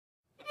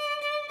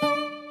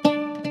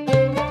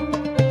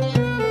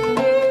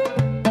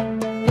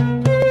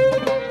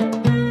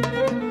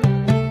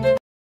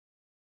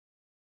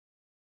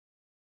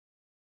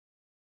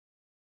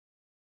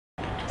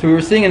So we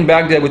were sitting in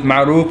Baghdad with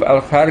Ma'ruf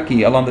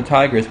al-Kharki along the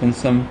Tigris when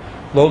some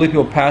lowly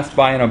people passed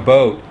by in a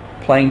boat,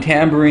 playing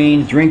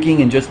tambourines,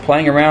 drinking, and just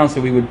playing around. So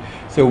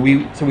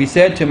we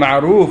said to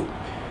Ma'ruf,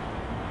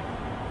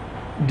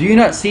 "Do you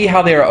not see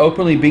how they are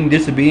openly being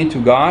disobedient to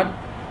God?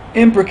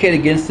 Imprecate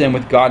against them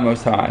with God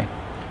Most High."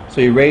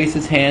 So he raised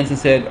his hands and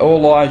said, "O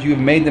Allah, as you have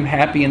made them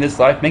happy in this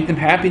life, make them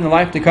happy in the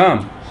life to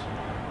come."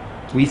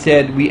 We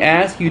said, "We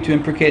ask you to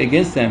imprecate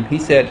against them." He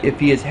said, "If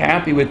he is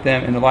happy with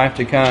them in the life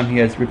to come, he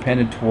has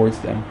repented towards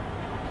them."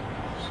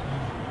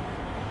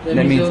 That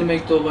means he'll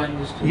make tawbah in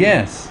this too.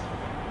 Yes.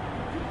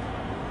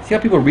 See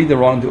how people read the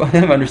wrong dua? They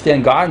don't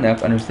understand God enough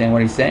to understand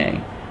what he's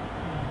saying.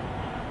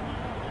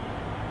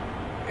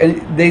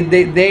 And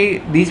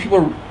these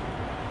people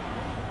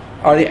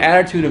are the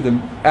attitude of the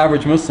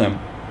average Muslim.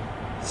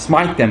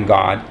 Smite them,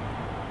 God.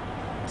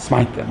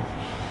 Smite them.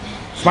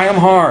 Smite them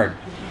hard.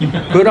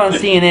 Put on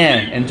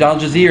CNN and Al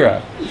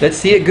Jazeera. Let's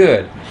see it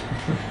good.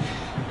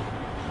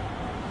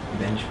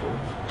 Vengeful.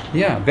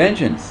 Yeah,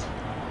 vengeance.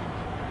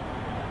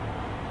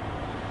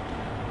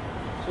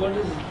 So what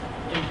does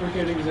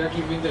imprecate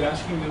exactly mean? They're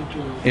asking them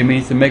to... It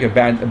means to make a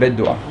bad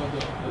dua.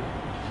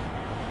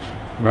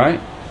 Right?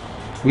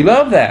 We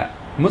love that.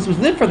 Muslims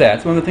live for that.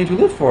 It's one of the things we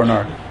live for in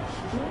our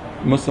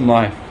Muslim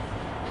life.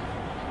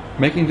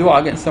 Making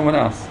dua against someone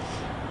else.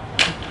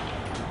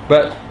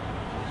 But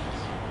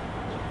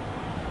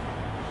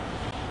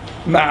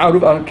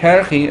Ma'ruf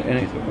al-Karhi,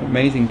 an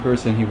amazing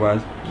person he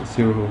was,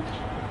 Suhu.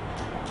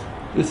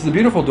 This is a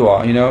beautiful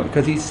dua,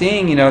 because he's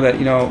seeing, that,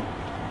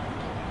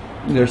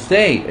 their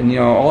state, and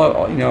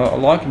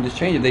Allah can just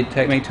change it.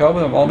 They make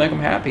tawbah, Allah make them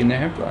happy in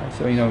their life.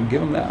 So give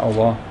them that,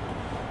 Allah.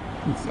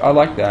 I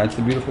like that. It's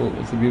a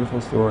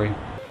beautiful story.